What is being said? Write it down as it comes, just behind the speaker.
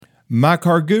My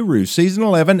Car Guru, Season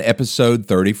 11, Episode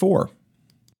 34.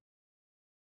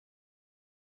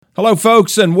 Hello,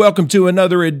 folks, and welcome to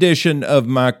another edition of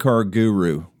My Car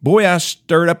Guru. Boy, I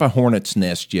stirred up a hornet's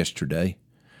nest yesterday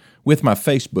with my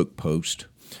Facebook post,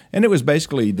 and it was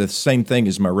basically the same thing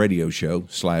as my radio show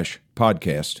 /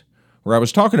 podcast, where I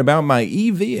was talking about my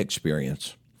EV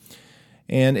experience.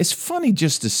 And it's funny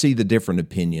just to see the different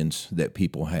opinions that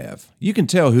people have. You can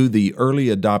tell who the early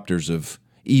adopters of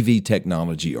EV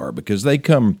technology are because they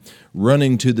come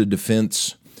running to the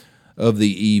defense of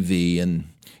the EV. And,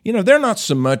 they're not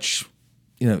so much,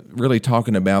 really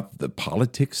talking about the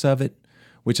politics of it,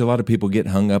 which a lot of people get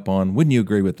hung up on. Wouldn't you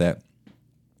agree with that?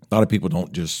 A lot of people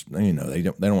don't just, they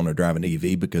don't want to drive an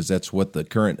EV because that's what the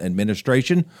current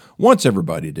administration wants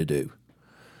everybody to do.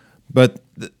 But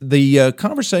the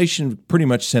conversation pretty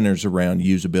much centers around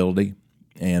usability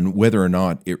and whether or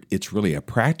not it's really a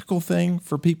practical thing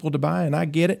for people to buy, and I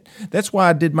get it. That's why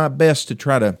I did my best to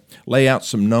try to lay out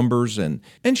some numbers and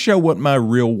show what my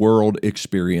real-world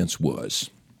experience was.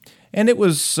 And it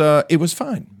was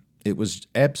fine. It was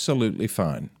absolutely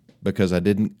fine because I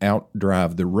didn't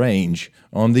outdrive the range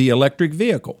on the electric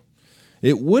vehicle.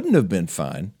 It wouldn't have been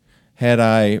fine had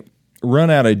I run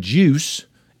out of juice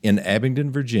in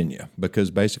Abingdon, Virginia,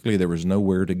 because basically there was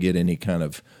nowhere to get any kind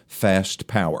of fast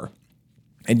power.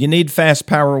 And you need fast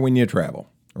power when you travel,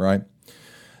 right?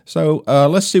 So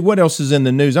let's see what else is in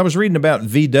the news. I was reading about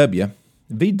VW.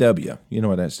 VW, you know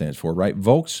what that stands for, right?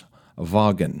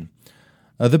 Volkswagen,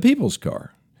 the people's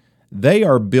car. They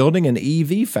are building an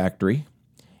EV factory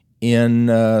in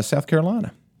South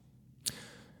Carolina.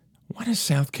 Why does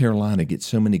South Carolina get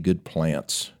so many good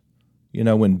plants?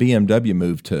 When BMW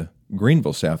moved to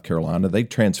Greenville, South Carolina, they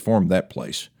transformed that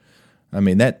place. I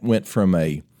mean, that went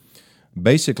from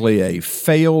basically a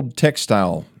failed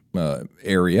textile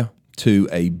area to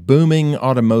a booming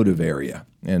automotive area.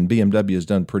 And BMW has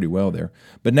done pretty well there.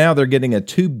 But now they're getting a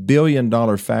 $2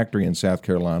 billion factory in South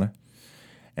Carolina,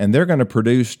 and they're going to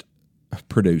produce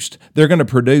VWs.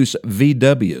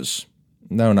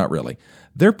 No, not really.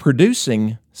 They're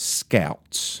producing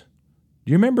Scouts.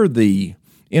 Do you remember the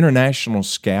International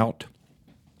Scout?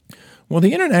 Well,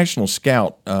 the International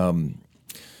Scout,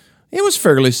 it was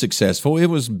fairly successful. It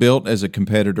was built as a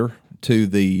competitor to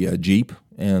the Jeep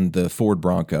and the Ford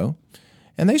Bronco,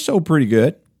 and they sold pretty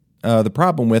good. The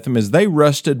problem with them is they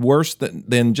rusted worse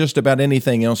than just about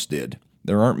anything else did.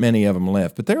 There aren't many of them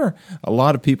left, but a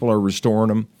lot of people are restoring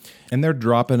them, and they're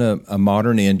dropping a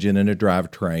modern engine and a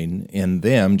drivetrain in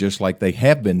them, just like they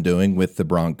have been doing with the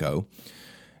Bronco,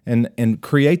 and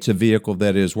creates a vehicle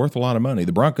that is worth a lot of money.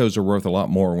 The Broncos are worth a lot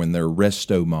more when they're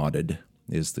resto-modded,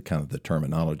 is the kind of the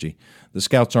terminology. The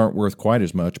Scouts aren't worth quite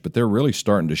as much, but they're really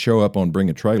starting to show up on Bring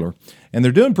a Trailer, and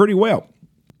they're doing pretty well.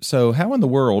 So how in the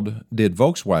world did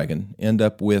Volkswagen end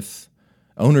up with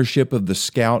ownership of the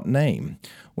Scout name?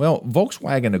 Well,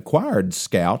 Volkswagen acquired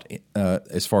Scout,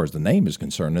 as far as the name is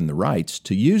concerned, and the rights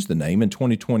to use the name in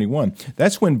 2021.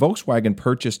 That's when Volkswagen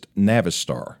purchased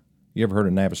Navistar. You ever heard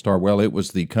of Navistar? Well, it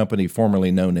was the company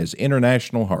formerly known as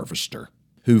International Harvester,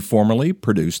 who formerly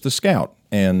produced the Scout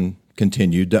and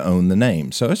continued to own the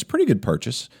name. So it's a pretty good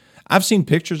purchase. I've seen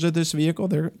pictures of this vehicle.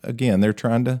 They're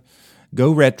trying to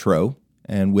go retro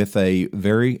and with a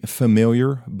very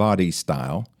familiar body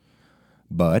style,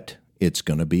 but it's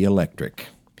going to be electric.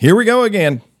 Here we go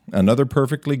again. Another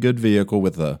perfectly good vehicle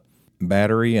with a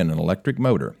battery and an electric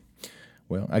motor.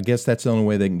 Well, I guess that's the only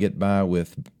way they can get by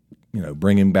with,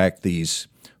 bringing back these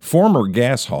former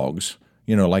gas hogs,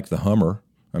 like the Hummer.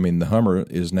 I mean, the Hummer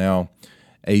is now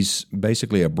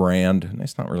basically a brand, and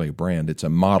it's not really a brand, it's a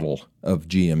model of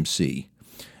GMC.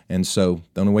 And so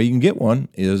the only way you can get one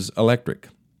is electric.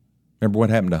 Remember what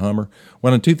happened to Hummer?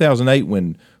 Well, in 2008,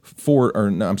 when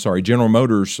General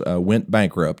Motors went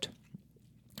bankrupt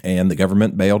and the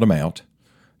government bailed them out,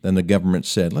 then the government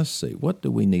said, let's see, what do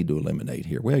we need to eliminate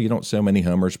here? Well, you don't sell many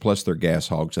Hummers, plus they're gas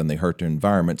hogs and they hurt the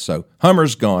environment, so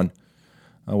Hummer's gone.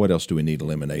 What else do we need to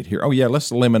eliminate here? Oh, yeah, let's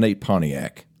eliminate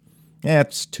Pontiac.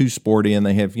 It's too sporty, and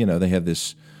they have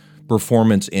this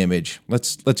performance image.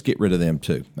 Let's get rid of them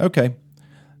too. Okay,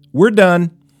 we're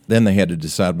done. Then they had to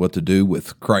decide what to do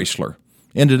with Chrysler.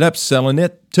 Ended up selling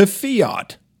it to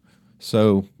Fiat.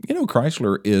 So,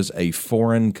 Chrysler is a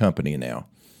foreign company now.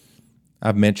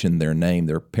 I've mentioned their name.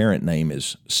 Their parent name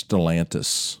is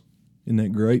Stellantis. Isn't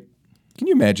that great? Can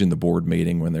you imagine the board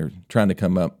meeting when they're trying to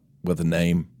come up with a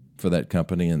name for that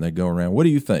company, and they go around, what do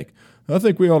you think? I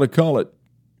think we ought to call it,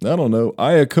 I don't know,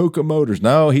 Iacocca Motors.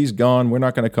 No, he's gone. We're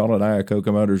not going to call it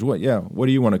Iacocca Motors. What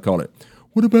do you want to call it?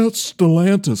 What about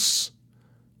Stellantis?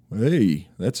 Hey,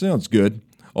 that sounds good.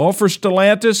 All for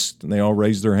Stellantis? And they all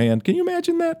raise their hand. Can you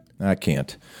imagine that? I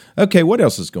can't. Okay, what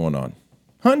else is going on?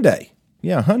 Hyundai.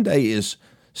 Yeah, Hyundai is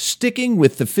sticking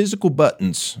with the physical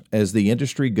buttons as the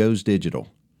industry goes digital.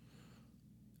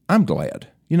 I'm glad.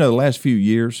 The last few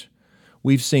years,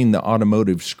 we've seen the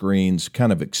automotive screens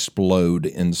kind of explode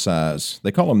in size.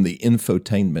 They call them the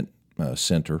infotainment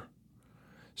center.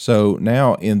 So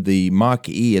now in the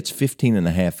Mach-E, it's 15 and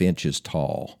a half inches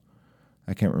tall.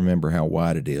 I can't remember how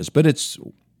wide it is, but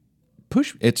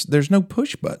there's no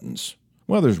push buttons.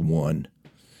 Well, there's one,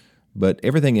 but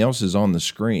everything else is on the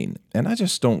screen, and I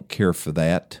just don't care for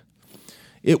that.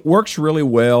 It works really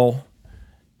well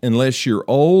unless you're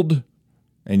old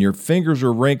and your fingers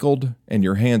are wrinkled and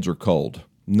your hands are cold,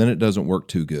 and then it doesn't work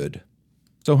too good.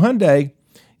 So Hyundai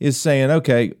is saying,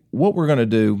 okay, what we're going to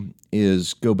do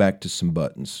is go back to some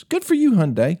buttons. Good for you,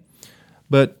 Hyundai.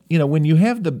 But, when you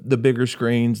have the bigger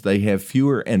screens, they have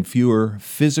fewer and fewer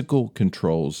physical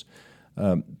controls.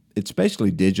 It's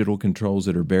basically digital controls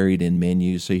that are buried in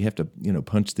menus. So you have to,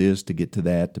 punch this to get to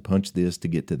that, to punch this to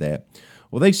get to that.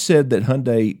 Well, they said that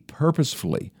Hyundai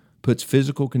purposefully puts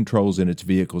physical controls in its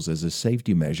vehicles as a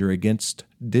safety measure against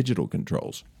digital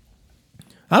controls.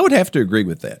 I would have to agree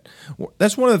with that.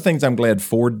 That's one of the things I'm glad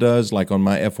Ford does, like on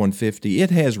my F-150. It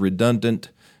has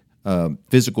redundant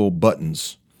physical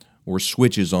buttons or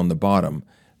switches on the bottom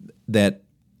that,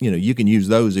 you can use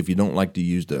those if you don't like to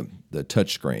use the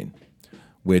touch screen,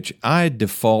 which I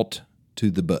default to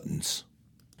the buttons.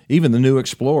 Even the new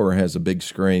Explorer has a big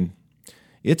screen.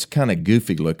 It's kind of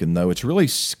goofy looking, though. It's really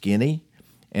skinny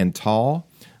and tall,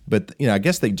 but, I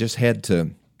guess they just had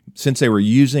to, since they were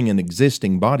using an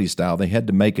existing body style, they had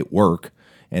to make it work,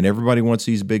 and everybody wants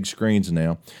these big screens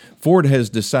now. Ford has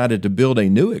decided to build a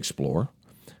new Explorer.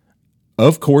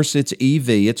 Of course, it's EV.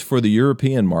 It's for the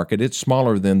European market. It's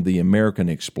smaller than the American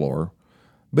Explorer,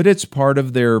 but it's part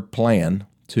of their plan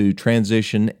to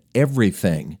transition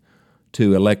everything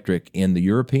to electric in the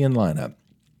European lineup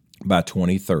by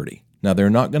 2030. Now, they're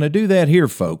not going to do that here,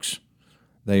 folks.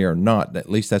 They are not. At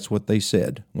least that's what they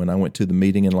said. When I went to the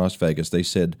meeting in Las Vegas, they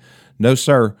said, no,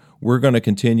 sir, we're going to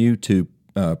continue to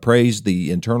praise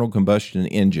the internal combustion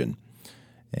engine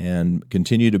and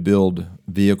continue to build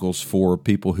vehicles for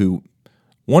people who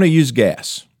want to use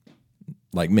gas,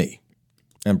 like me,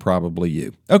 and probably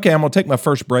you. Okay, I'm going to take my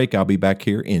first break. I'll be back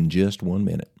here in just 1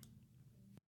 minute.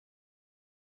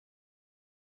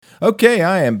 Okay,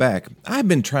 I am back. I've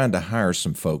been trying to hire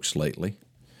some folks lately,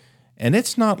 and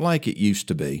it's not like it used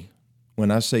to be. When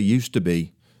I say used to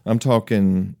be, I'm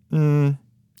talking 2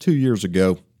 years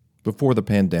ago, before the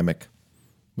pandemic.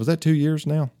 Was that 2 years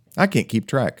now? I can't keep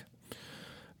track.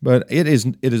 But it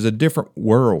is a different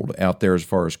world out there as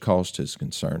far as cost is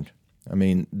concerned. I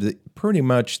mean, pretty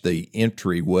much the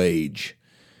entry wage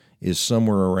is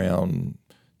somewhere around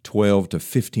 $12 to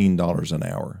 $15 an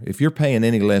hour. If you're paying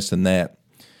any less than that,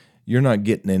 you're not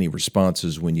getting any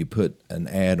responses when you put an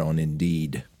ad on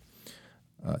Indeed.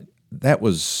 That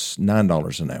was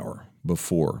 $9 an hour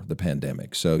before the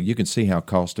pandemic. So you can see how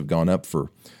costs have gone up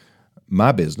for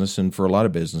my business and for a lot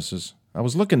of businesses. I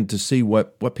was looking to see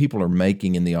what people are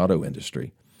making in the auto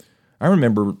industry. I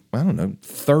remember,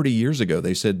 30 years ago,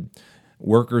 they said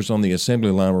workers on the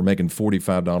assembly line were making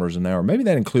 $45 an hour. Maybe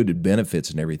that included benefits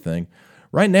and everything.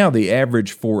 Right now, the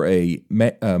average for a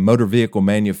motor vehicle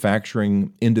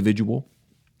manufacturing individual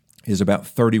is about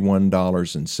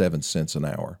 $31.07 an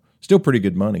hour. Still pretty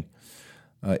good money.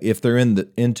 If they're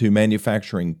into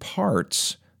manufacturing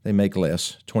parts, they make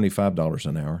less, $25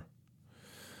 an hour.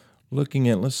 Looking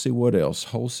at, let's see what else,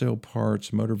 wholesale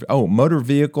parts, motor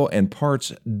vehicle and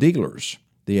parts dealers.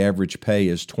 The average pay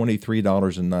is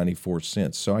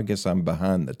 $23.94. So I guess I'm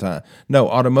behind the time. No,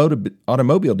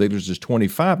 automobile dealers is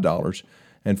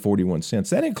 $25.41.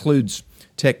 That includes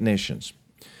technicians.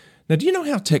 Now, do you know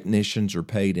how technicians are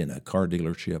paid in a car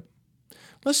dealership?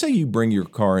 Let's say you bring your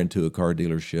car into a car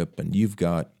dealership and you've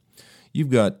got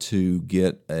to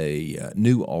get a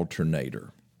new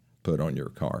alternator put on your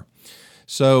car.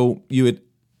 So you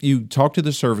talk to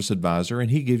the service advisor,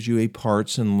 and he gives you a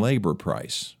parts and labor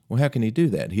price. Well, how can he do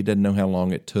that? He doesn't know how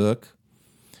long it took,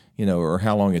 or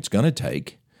how long it's going to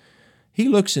take. He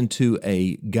looks into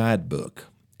a guidebook,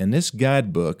 and this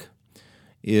guidebook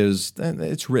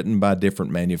it's written by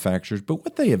different manufacturers. But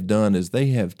what they have done is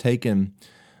they've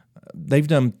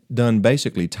done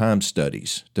basically time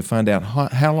studies to find out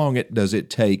how long does it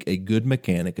take a good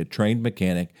mechanic, a trained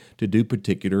mechanic, to do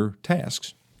particular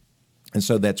tasks. And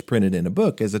so that's printed in a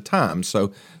book as a time.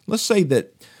 So let's say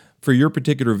that for your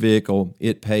particular vehicle,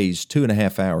 it pays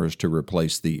 2.5 hours to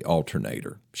replace the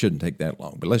alternator. Shouldn't take that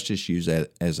long, but let's just use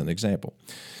that as an example.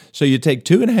 So you take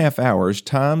 2.5 hours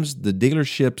times the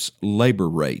dealership's labor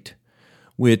rate,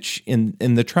 which in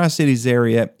the Tri-Cities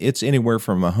area, it's anywhere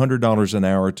from $100 an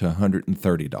hour to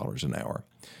 $130 an hour.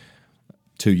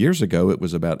 2 years ago, it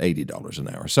was about $80 an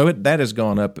hour. So that has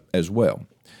gone up as well.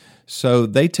 So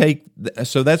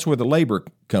that's where the labor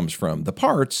comes from. The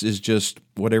parts is just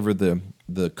whatever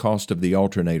the cost of the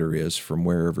alternator is from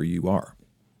wherever you are.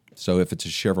 So if it's a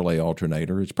Chevrolet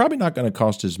alternator, it's probably not going to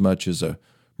cost as much as a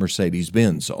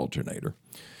Mercedes-Benz alternator.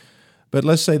 But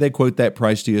let's say they quote that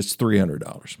price to you, it's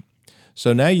 $300.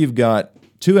 So now you've got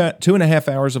 2.5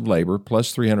 hours of labor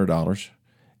plus $300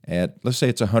 at, let's say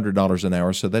it's $100 an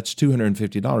hour, so that's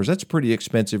 $250. That's a pretty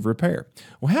expensive repair.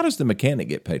 Well, how does the mechanic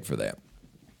get paid for that?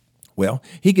 Well,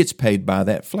 he gets paid by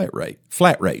that flat rate.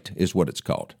 Flat rate is what it's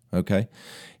called, okay?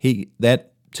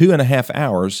 That 2.5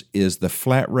 hours is the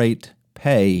flat rate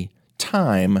pay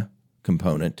time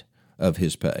component of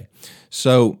his pay.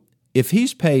 So if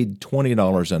he's paid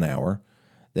 $20 an hour,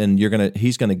 then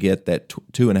he's going to get that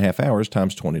 2.5 hours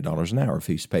times $20 an hour. If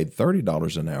he's paid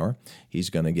 $30 an hour, he's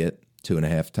going to get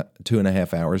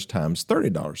 2.5 hours times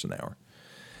 $30 an hour.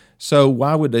 So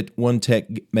why would one tech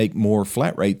make more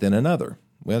flat rate than another?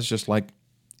 Well, it's just like,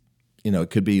 it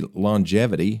could be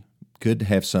longevity, could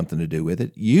have something to do with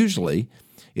it. Usually,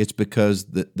 it's because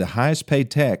the highest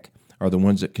paid tech are the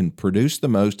ones that can produce the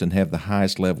most and have the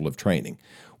highest level of training.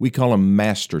 We call them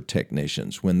master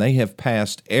technicians. When they have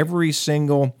passed every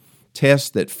single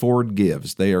test that Ford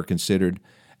gives, they are considered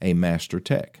a master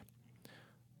tech.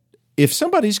 If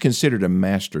somebody's considered a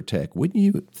master tech, wouldn't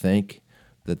you think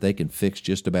that they can fix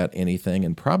just about anything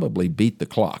and probably beat the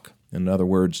clock? In other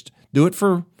words, do it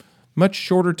for much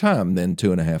shorter time than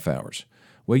 2.5 hours.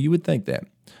 Well, you would think that.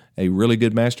 A really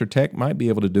good master tech might be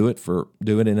able to do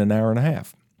it in an hour and a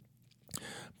half.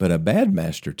 But a bad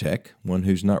master tech, one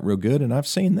who's not real good, and I've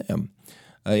seen them,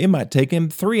 it might take him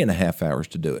 3.5 hours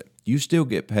to do it. You still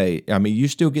get paid. You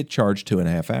still get charged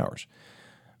 2.5 hours.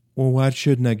 Well, why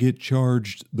shouldn't I get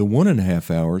charged the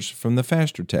 1.5 hours from the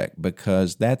faster tech?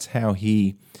 Because that's how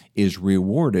he is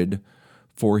rewarded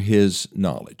for his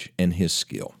knowledge and his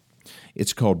skill.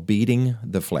 It's called beating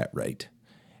the flat rate.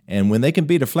 And when they can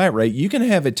beat a flat rate, you can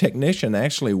have a technician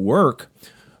actually work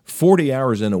 40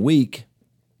 hours in a week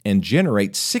and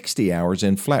generate 60 hours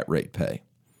in flat rate pay.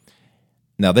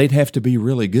 Now, they'd have to be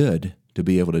really good to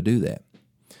be able to do that.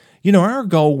 Our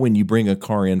goal when you bring a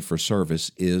car in for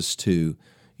service is to,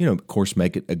 of course,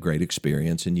 make it a great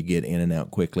experience and you get in and out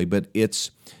quickly, but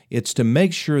it's to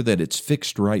make sure that it's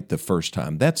fixed right the first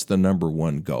time. That's the number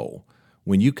one goal.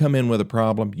 When you come in with a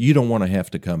problem, you don't want to have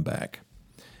to come back.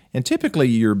 And typically,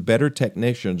 your better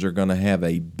technicians are going to have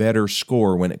a better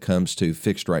score when it comes to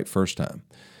fixed right first time.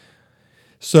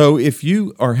 So if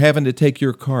you are having to take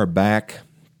your car back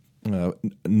a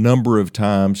number of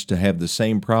times to have the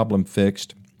same problem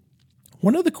fixed,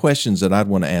 one of the questions that I'd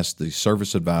want to ask the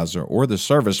service advisor or the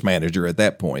service manager at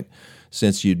that point,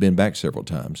 since you'd been back several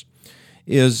times,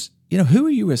 is, who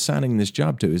are you assigning this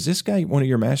job to? Is this guy one of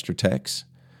your master techs?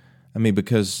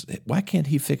 Because why can't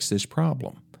he fix this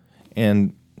problem?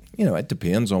 And, it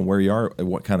depends on where you are,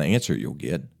 what kind of answer you'll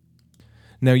get.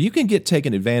 Now, you can get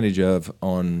taken advantage of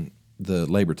on the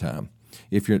labor time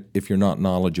if you're not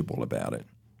knowledgeable about it.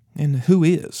 And who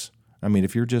is?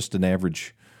 If you're just an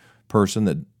average person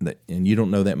that and you don't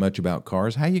know that much about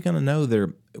cars, how are you going to know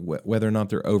whether or not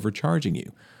they're overcharging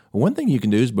you? Well, one thing you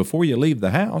can do is before you leave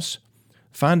the house,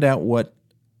 find out what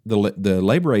the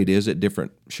labor rate is at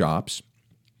different shops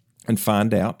and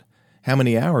find out how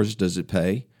many hours does it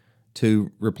pay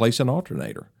to replace an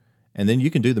alternator. And then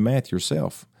you can do the math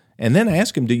yourself. And then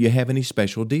ask them, do you have any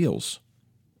special deals?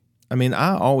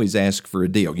 I always ask for a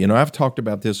deal. I've talked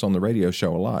about this on the radio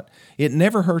show a lot. It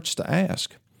never hurts to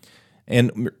ask.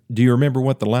 And do you remember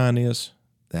what the line is?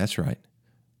 That's right.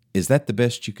 Is that the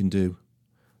best you can do?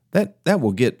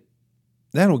 That'll get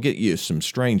you some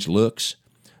strange looks,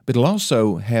 but it'll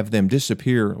also have them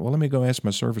disappear. Well, let me go ask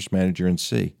my service manager and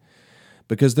see,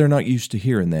 because they're not used to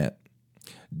hearing that.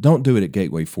 Don't do it at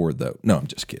Gateway Ford, though. No, I'm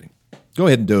just kidding. Go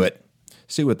ahead and do it.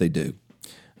 See what they do.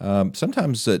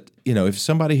 Sometimes if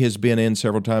somebody has been in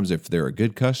several times, if they're a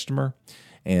good customer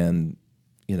and,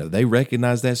 they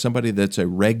recognize that, somebody that's a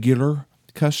regular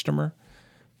customer,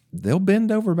 they'll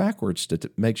bend over backwards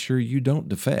to make sure you don't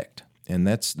defect. And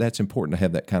that's important to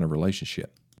have that kind of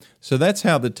relationship. So that's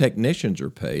how the technicians are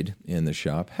paid in the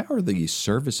shop. How are the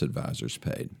service advisors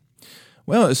paid?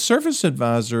 Well, a service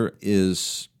advisor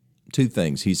is two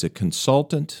things. He's a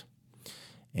consultant,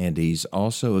 and he's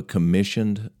also a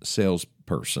commissioned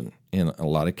salesperson. in a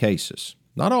lot of cases,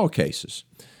 not all cases,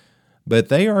 but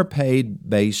they are paid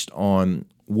based on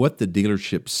what the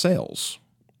dealership sells.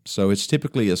 So it's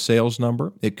typically a sales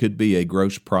number. It could be a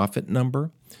gross profit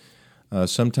number.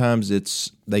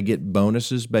 Sometimes they get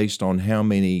bonuses based on how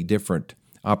many different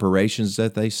operations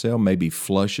that they sell, maybe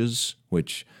flushes,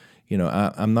 which,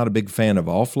 I'm not a big fan of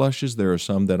all flushes. There are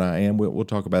some that I am. We'll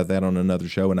talk about that on another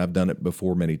show, and I've done it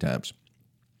before many times.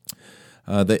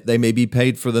 They may be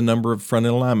paid for the number of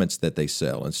front-end alignments that they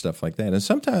sell and stuff like that. And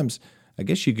sometimes, I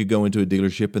guess you could go into a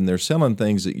dealership and they're selling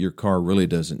things that your car really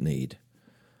doesn't need.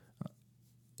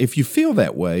 If you feel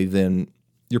that way, then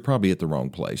you're probably at the wrong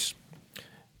place.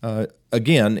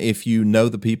 Again, if you know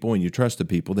the people and you trust the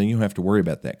people, then you don't have to worry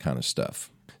about that kind of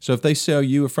stuff. So if they sell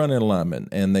you a front-end alignment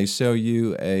and they sell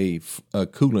you a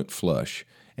coolant flush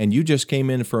and you just came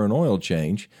in for an oil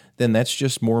change, then that's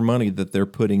just more money that they're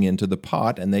putting into the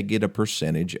pot, and they get a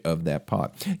percentage of that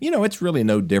pot. It's really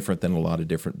no different than a lot of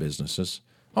different businesses.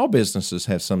 All businesses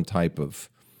have some type of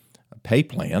pay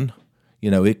plan.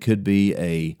 It could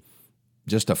be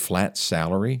just a flat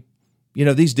salary.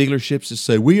 These dealerships that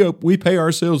say, we pay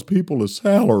our salespeople a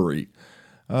salary.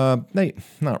 They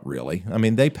not really.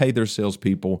 They pay their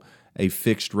salespeople a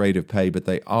fixed rate of pay, but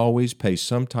they always pay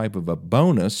some type of a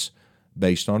bonus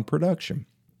based on production.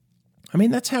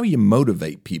 That's how you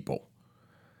motivate people.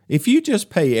 If you just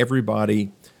pay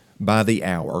everybody by the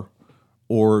hour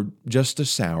or just a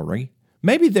salary,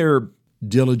 maybe they're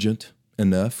diligent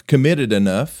enough, committed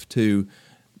enough to,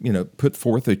 put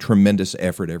forth a tremendous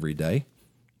effort every day.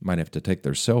 Might have to take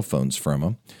their cell phones from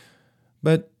them.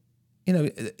 But,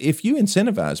 if you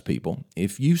incentivize people,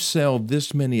 if you sell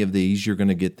this many of these, you're going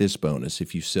to get this bonus.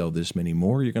 If you sell this many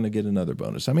more, you're going to get another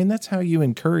bonus. That's how you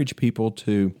encourage people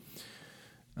to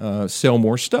sell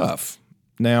more stuff.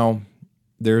 Now,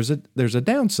 there's a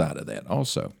downside of that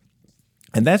also.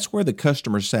 And that's where the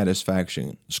customer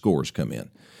satisfaction scores come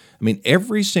in.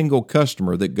 Every single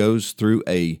customer that goes through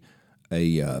a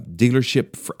franchise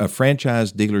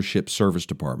dealership service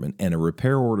department and a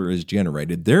repair order is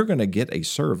generated, they're going to get a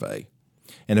survey.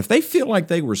 And if they feel like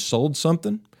they were sold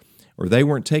something or they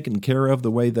weren't taken care of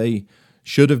the way they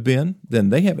should have been, then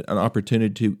they have an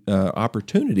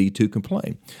opportunity to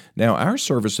complain. Now, our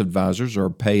service advisors are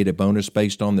paid a bonus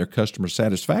based on their customer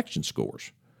satisfaction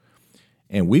scores.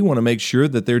 And we want to make sure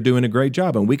that they're doing a great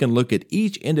job. And we can look at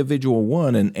each individual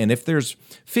one. And if there's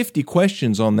 50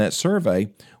 questions on that survey,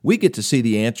 we get to see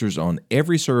the answers on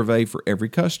every survey for every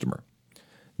customer.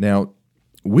 Now,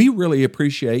 we really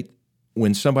appreciate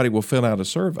when somebody will fill out a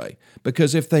survey,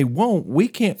 because if they won't, we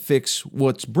can't fix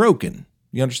what's broken.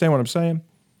 You understand what I'm saying?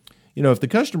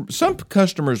 If some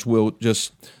customers will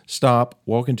just stop,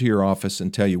 walk into your office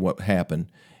and tell you what happened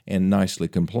and nicely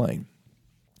complain.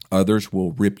 Others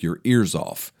will rip your ears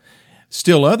off.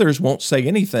 Still others won't say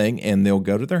anything, and they'll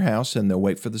go to their house and they'll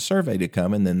wait for the survey to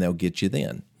come, and then they'll get you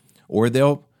then. Or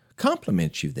they'll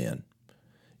compliment you then.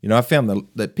 I found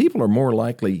that people are more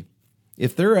likely,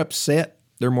 if they're upset,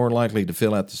 they're more likely to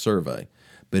fill out the survey.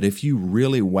 But if you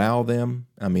really wow them,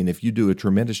 if you do a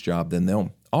tremendous job, then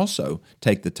they'll also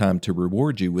take the time to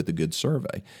reward you with a good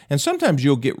survey. And sometimes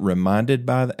you'll get reminded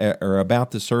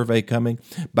about the survey coming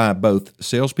by both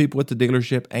salespeople at the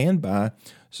dealership and by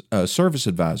service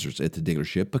advisors at the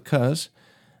dealership, because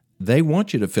they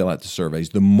want you to fill out the surveys.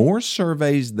 The more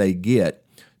surveys they get,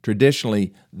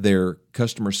 traditionally their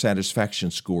customer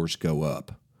satisfaction scores go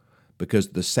up, because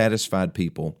the satisfied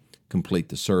people complete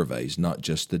the surveys, not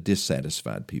just the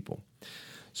dissatisfied people.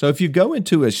 So if you go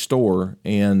into a store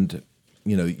and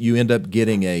you end up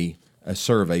getting a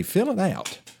survey, fill it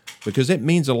out, because it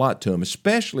means a lot to them,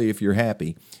 especially if you're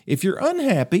happy. If you're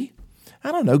unhappy,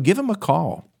 give them a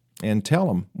call and tell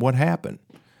them what happened.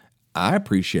 I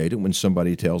appreciate it when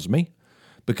somebody tells me,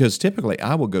 because typically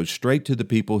I will go straight to the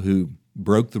people who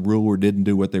broke the rule or didn't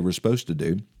do what they were supposed to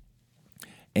do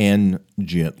and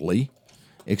gently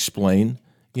explain,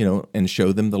 and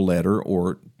show them the letter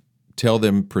or tell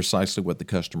them precisely what the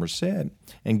customer said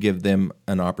and give them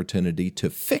an opportunity to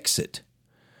fix it.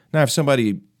 Now, if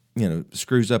somebody,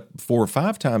 screws up 4 or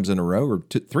 5 times in a row or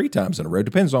 3 times in a row,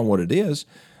 depends on what it is,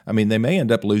 they may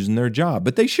end up losing their job,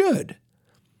 but they should,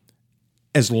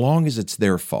 as long as it's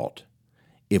their fault.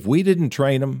 If we didn't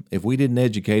train them, if we didn't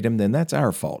educate them, then that's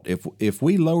our fault. If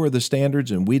we lower the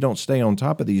standards and we don't stay on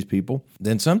top of these people,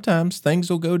 then sometimes things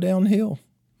will go downhill.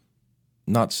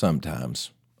 Not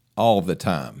sometimes, all the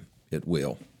time it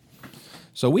will.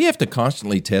 So we have to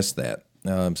constantly test that.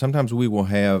 Sometimes we will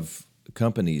have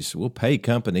we'll pay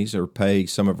companies or pay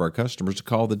some of our customers to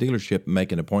call the dealership and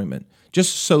make an appointment,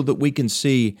 just so that we can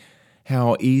see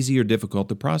how easy or difficult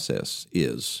the process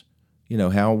is.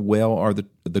 how well are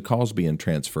the calls being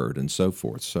transferred and so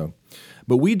forth. So,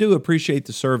 but we do appreciate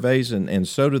the surveys, and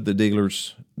so do the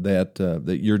dealers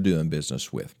that you're doing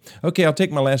business with. Okay, I'll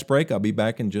take my last break. I'll be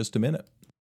back in just a minute.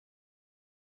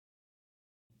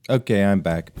 Okay, I'm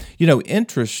back.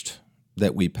 Interest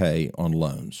that we pay on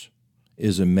loans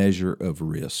is a measure of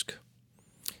risk.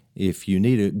 If you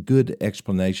need a good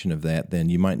explanation of that, then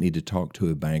you might need to talk to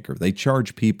a banker. They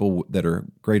charge people that are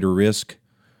greater risk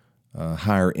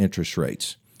higher interest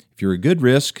rates. If you're a good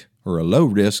risk or a low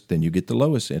risk, then you get the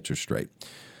lowest interest rate.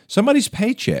 Somebody's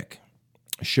paycheck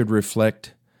should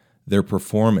reflect their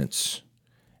performance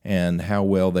and how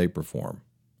well they perform,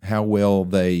 how well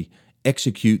they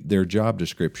execute their job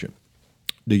description.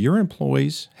 Do your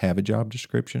employees have a job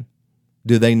description?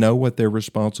 Do they know what they're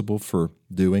responsible for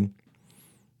doing?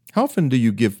 How often do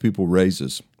you give people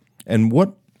raises? And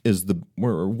what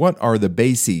are the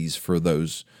bases for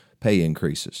those pay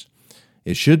increases?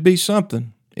 It should be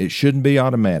something. It shouldn't be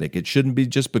automatic. It shouldn't be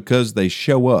just because they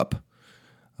show up.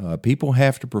 People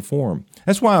have to perform.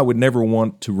 That's why I would never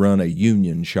want to run a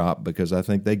union shop, because I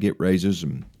think they get raises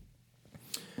and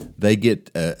they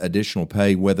get additional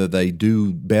pay whether they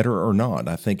do better or not.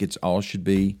 I think it's all should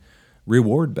be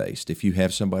reward-based. If you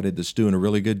have somebody that's doing a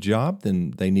really good job,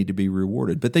 then they need to be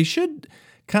rewarded. But they should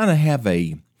kind of have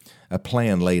a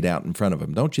plan laid out in front of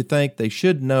them. Don't you think? They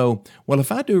should know, well, if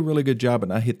I do a really good job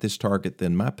and I hit this target,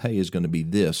 then my pay is going to be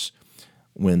this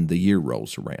when the year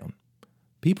rolls around.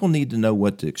 People need to know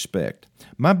what to expect.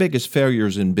 My biggest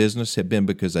failures in business have been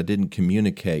because I didn't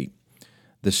communicate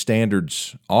the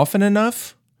standards often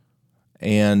enough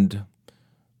and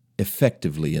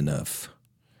effectively enough.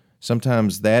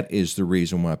 Sometimes that is the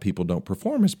reason why people don't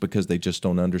perform, is because they just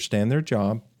don't understand their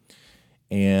job,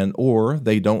 or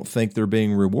they don't think they're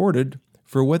being rewarded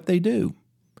for what they do.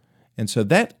 And so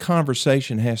that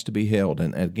conversation has to be held.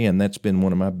 And again, that's been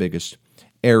one of my biggest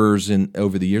errors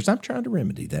over the years. I'm trying to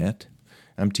remedy that.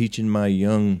 I'm teaching my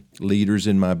young leaders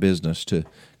in my business to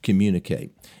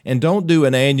communicate. And don't do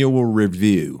an annual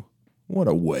review. What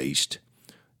a waste.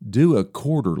 Do a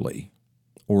quarterly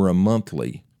or a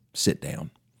monthly sit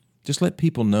down. Just let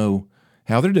people know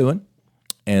how they're doing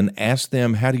and ask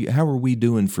them, how are we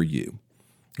doing for you?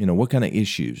 What kind of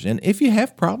issues? And if you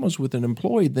have problems with an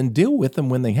employee, then deal with them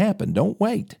when they happen. Don't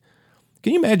wait.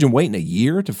 Can you imagine waiting a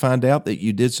year to find out that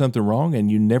you did something wrong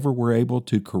and you never were able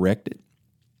to correct it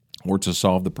or to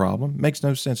solve the problem? Makes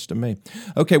no sense to me.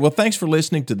 Okay, well, thanks for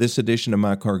listening to this edition of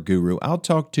My Car Guru. I'll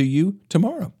talk to you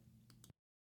tomorrow.